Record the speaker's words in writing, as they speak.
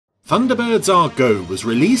Thunderbirds Are Go was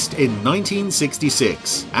released in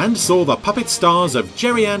 1966 and saw the puppet stars of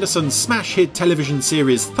Gerry Anderson's smash hit television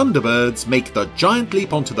series Thunderbirds make the giant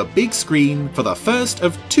leap onto the big screen for the first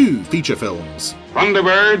of 2 feature films.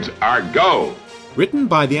 Thunderbirds Are Go! Written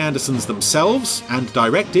by the Andersons themselves and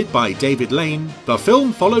directed by David Lane, the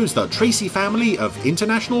film follows the Tracy family of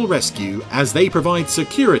international rescue as they provide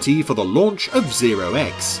security for the launch of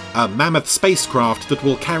Zero-X, a mammoth spacecraft that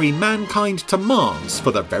will carry mankind to Mars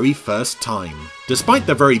for the very first time. Despite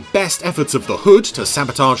the very best efforts of the Hood to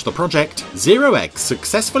sabotage the project, Zero-X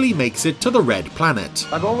successfully makes it to the Red Planet.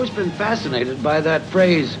 I've always been fascinated by that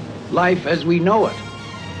phrase, life as we know it.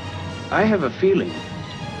 I have a feeling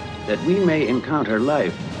that we may encounter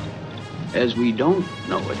life as we don't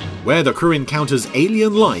know it. Where the crew encounters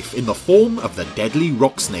alien life in the form of the deadly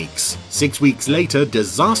rock snakes. 6 weeks later,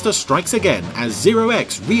 disaster strikes again as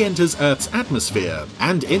Zero-X re-enters Earth's atmosphere,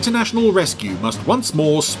 and international rescue must once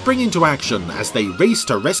more spring into action as they race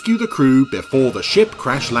to rescue the crew before the ship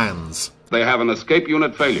crash lands. They have an escape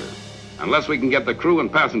unit failure. Unless we can get the crew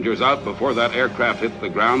and passengers out before that aircraft hits the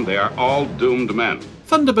ground, they are all doomed men.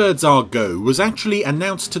 Thunderbirds Are Go was actually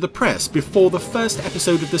announced to the press before the first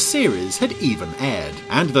episode of the series had even aired,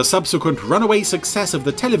 and the subsequent runaway success of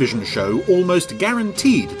the television show almost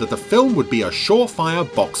guaranteed that the film would be a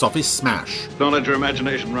surefire box office smash. Don't let your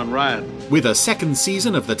imagination run riot. With a second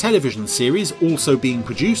season of the television series also being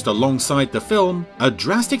produced alongside the film, a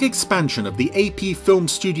drastic expansion of the AP Film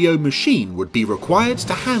Studio machine would be required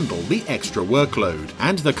to handle the extra workload,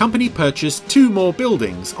 and the company purchased 2 more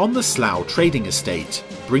buildings on the Slough trading estate,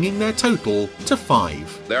 bringing their total to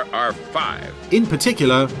 5. There are 5. In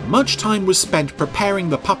particular, much time was spent preparing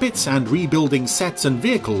the puppets and rebuilding sets and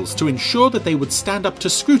vehicles to ensure that they would stand up to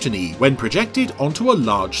scrutiny when projected onto a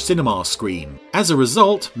large cinema screen. As a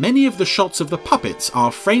result, many of the shots of the puppets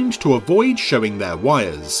are framed to avoid showing their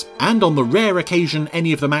wires, and on the rare occasion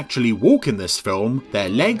any of them actually walk in this film, their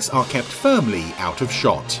legs are kept firmly out of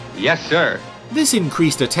shot. Yes, sir. This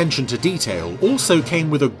increased attention to detail also came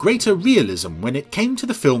with a greater realism when it came to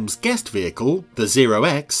the film's guest vehicle, the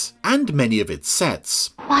Zero-X, and many of its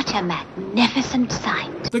sets. What a magnificent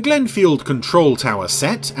sight! The Glenfield control tower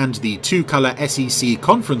set and the 2-colour SEC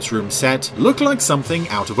conference room set look like something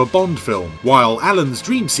out of a Bond film, while Alan's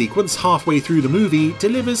dream sequence halfway through the movie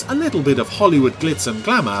delivers a little bit of Hollywood glitz and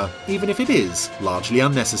glamour, even if it is largely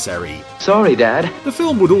unnecessary. Sorry, Dad. The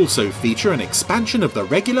film would also feature an expansion of the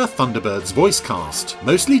regular Thunderbirds voice cast,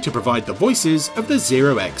 mostly to provide the voices of the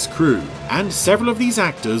Zero-X crew, and several of these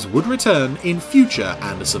actors would return in future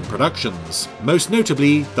Anderson productions. Most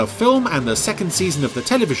notably, the film and the second season of the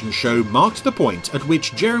television show marked the point at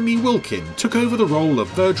which Jeremy Wilkin took over the role of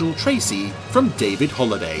Virgil Tracy from David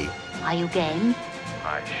Holliday. Are you game?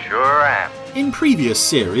 I sure am. In previous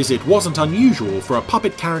series, it wasn't unusual for a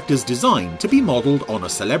puppet character's design to be modelled on a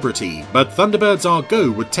celebrity, but Thunderbirds Are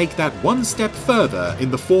Go would take that one step further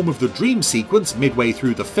in the form of the dream sequence midway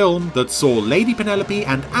through the film that saw Lady Penelope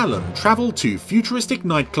and Alan travel to futuristic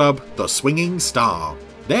nightclub The Swinging Star.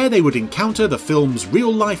 There they would encounter the film's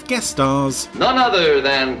real-life guest stars, None other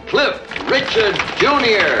than Cliff Richard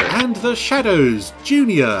Jr. and the Shadows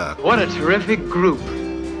Jr. What a terrific group.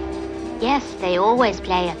 Yes, they always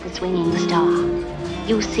play at the Swinging Star.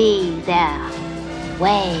 You see, they're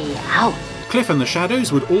way out. Cliff and the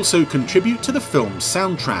Shadows would also contribute to the film's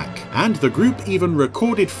soundtrack, and the group even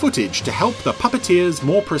recorded footage to help the puppeteers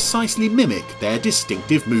more precisely mimic their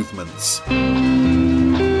distinctive movements.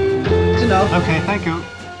 It's enough. Okay, thank you.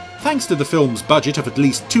 Thanks to the film's budget of at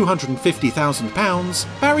least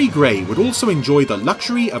 £250,000, Barry Gray would also enjoy the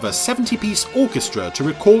luxury of a 70-piece orchestra to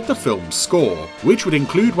record the film's score, which would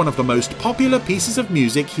include one of the most popular pieces of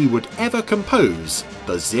music he would ever compose,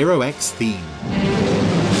 the Zero-X theme.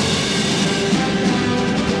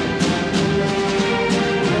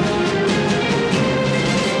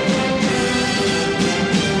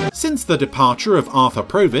 Since the departure of Arthur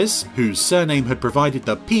Provis, whose surname had provided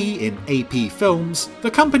the P in AP Films,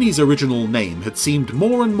 the company's original name had seemed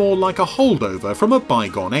more and more like a holdover from a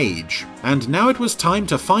bygone age, and now it was time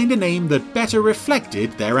to find a name that better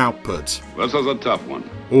reflected their output. This is a tough one.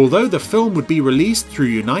 Although the film would be released through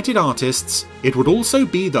United Artists, it would also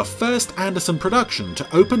be the first Anderson production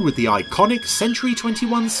to open with the iconic Century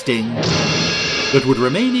 21 sting that would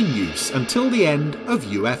remain in use until the end of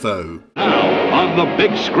UFO. Now, on the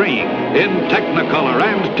big screen, in Technicolor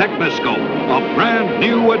and Techniscope, a brand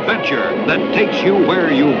new adventure that takes you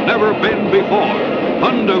where you've never been before.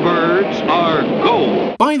 Thunderbirds Are Go!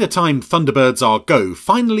 By the time Thunderbirds Are Go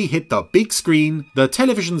finally hit the big screen, the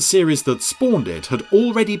television series that spawned it had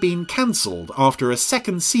already been cancelled after a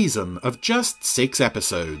second season of just 6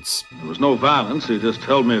 episodes. There was no violence, he just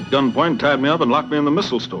held me at gunpoint, tied me up and locked me in the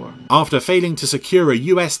missile store. After failing to secure a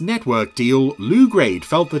US network deal, Lou Grade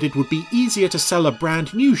felt that it would be easier to sell a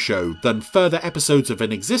brand new show than further episodes of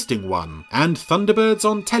an existing one, and Thunderbirds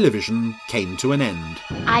on television came to an end.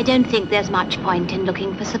 I don't think there's much point in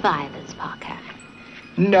looking for survivors, Parker.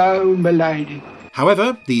 No, milady.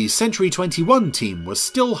 However, the Century 21 team was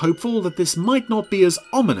still hopeful that this might not be as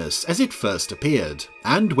ominous as it first appeared.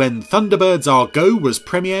 And when Thunderbirds Are Go was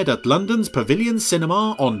premiered at London's Pavilion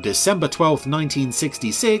Cinema on December 12,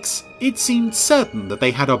 1966, it seemed certain that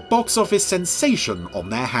they had a box office sensation on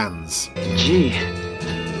their hands. Gee.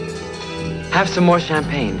 Have some more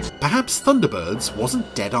champagne. Perhaps Thunderbirds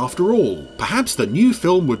wasn't dead after all. Perhaps the new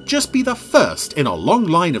film would just be the first in a long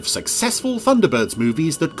line of successful Thunderbirds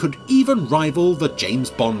movies that could even rival the James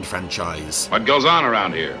Bond franchise. What goes on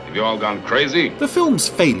around here? Have you all gone crazy? The film's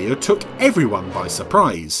failure took everyone by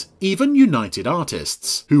surprise, even United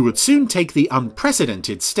Artists, who would soon take the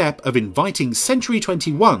unprecedented step of inviting Century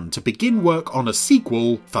 21 to begin work on a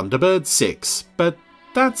sequel, Thunderbirds 6. But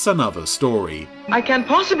that's another story. I can't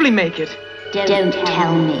possibly make it. Don't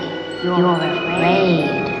tell me. You're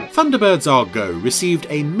afraid. Thunderbirds Are Go received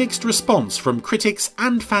a mixed response from critics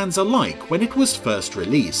and fans alike when it was first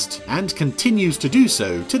released, and continues to do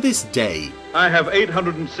so to this day. I have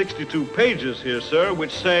 862 pages here, sir,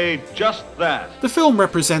 which say just that. The film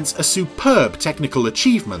represents a superb technical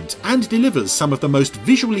achievement and delivers some of the most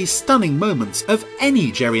visually stunning moments of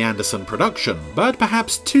any Gerry Anderson production, but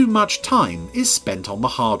perhaps too much time is spent on the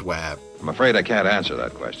hardware. I'm afraid I can't answer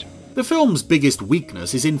that question. The film's biggest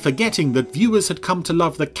weakness is in forgetting that viewers had come to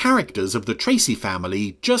love the characters of the Tracy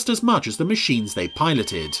family just as much as the machines they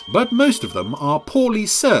piloted, but most of them are poorly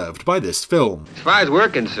served by this film. As far as we're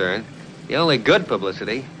concerned, the only good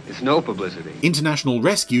publicity is no publicity. International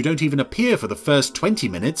Rescue don't even appear for the first 20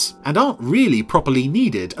 minutes, and aren't really properly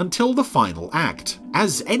needed until the final act,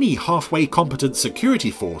 as any halfway competent security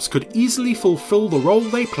force could easily fulfill the role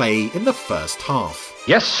they play in the first half.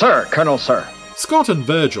 Yes, sir, Colonel, sir. Scott and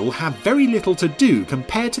Virgil have very little to do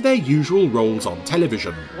compared to their usual roles on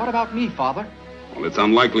television. What about me, Father? Well, it's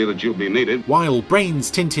unlikely that you'll be needed. While Brains,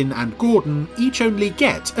 Tintin and Gordon each only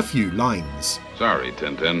get a few lines. Sorry,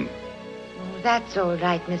 Tintin. That's all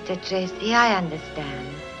right, Mr. Tracy, I understand.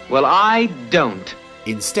 Well, I don't.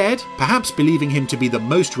 Instead, perhaps believing him to be the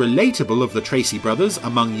most relatable of the Tracy brothers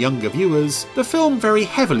among younger viewers, the film very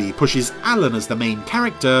heavily pushes Alan as the main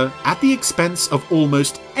character at the expense of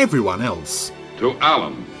almost everyone else. To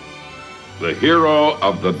Alan, the hero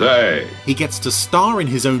of the day. He gets to star in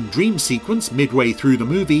his own dream sequence midway through the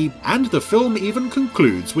movie, and the film even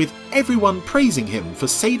concludes with everyone praising him for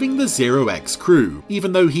saving the Zero X crew,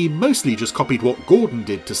 even though he mostly just copied what Gordon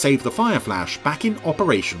did to save the Fireflash back in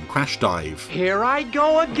Operation Crash Dive. Here I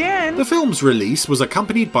go again! The film's release was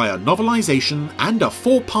accompanied by a novelization and a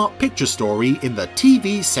 4-part picture story in the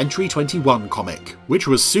TV Century 21 comic, which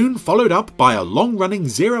was soon followed up by a long-running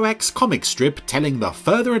Zero X comic strip telling the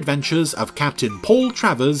further adventures of Captain Paul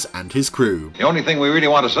Travers and his crew. The only thing we really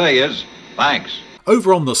want to say is, thanks.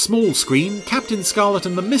 Over on the small screen, Captain Scarlet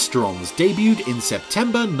and the Mysterons debuted in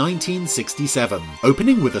September 1967,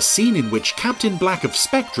 opening with a scene in which Captain Black of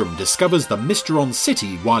Spectrum discovers the Mysteron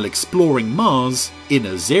city while exploring Mars in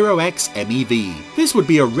a Zero X MEV. This would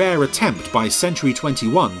be a rare attempt by Century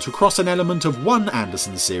 21 to cross an element of one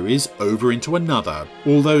Anderson series over into another,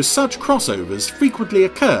 although such crossovers frequently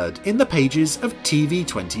occurred in the pages of TV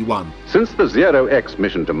 21. Since the Zero X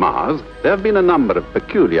mission to Mars, there have been a number of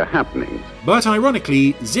peculiar happenings. But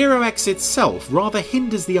ironically, Zero X itself rather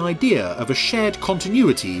hinders the idea of a shared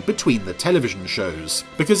continuity between the television shows.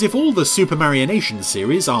 Because if all the Supermarionation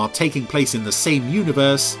series are taking place in the same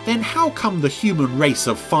universe, then how come the human race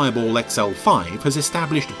of Fireball XL5 has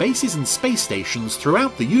established bases and space stations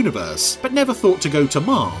throughout the universe, but never thought to go to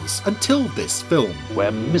Mars until this film?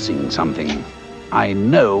 We're missing something. I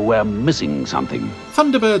know we're missing something.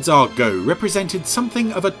 Thunderbirds Are Go represented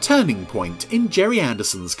something of a turning point in Gerry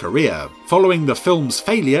Anderson's career. Following the film's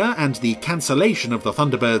failure and the cancellation of the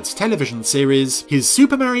Thunderbirds television series, his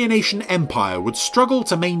Supermarionation empire would struggle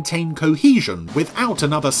to maintain cohesion without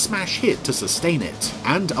another smash hit to sustain it,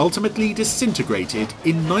 and ultimately disintegrated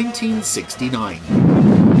in 1969.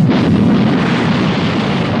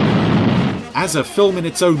 As a film in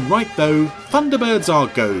its own right though, Thunderbirds Are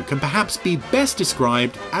Go can perhaps be best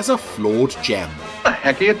described as a flawed gem. What the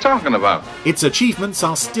heck are you talking about? Its achievements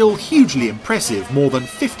are still hugely impressive more than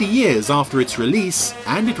 50 years after its release,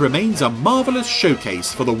 and it remains a marvellous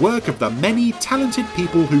showcase for the work of the many talented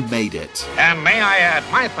people who made it. And may I add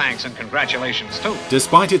my thanks and congratulations too.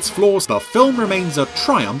 Despite its flaws, the film remains a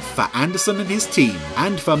triumph for Anderson and his team,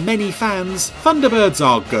 and for many fans, Thunderbirds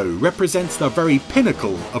Are Go represents the very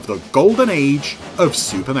pinnacle of the golden age of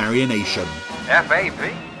Supermarionation.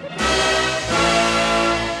 FAP?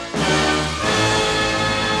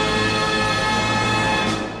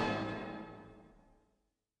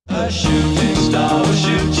 A shooting star will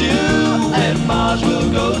shoot you, and Mars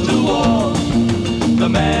will go to war. The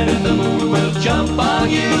man in the moon will jump on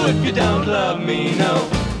you if you don't love me no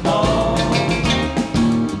more.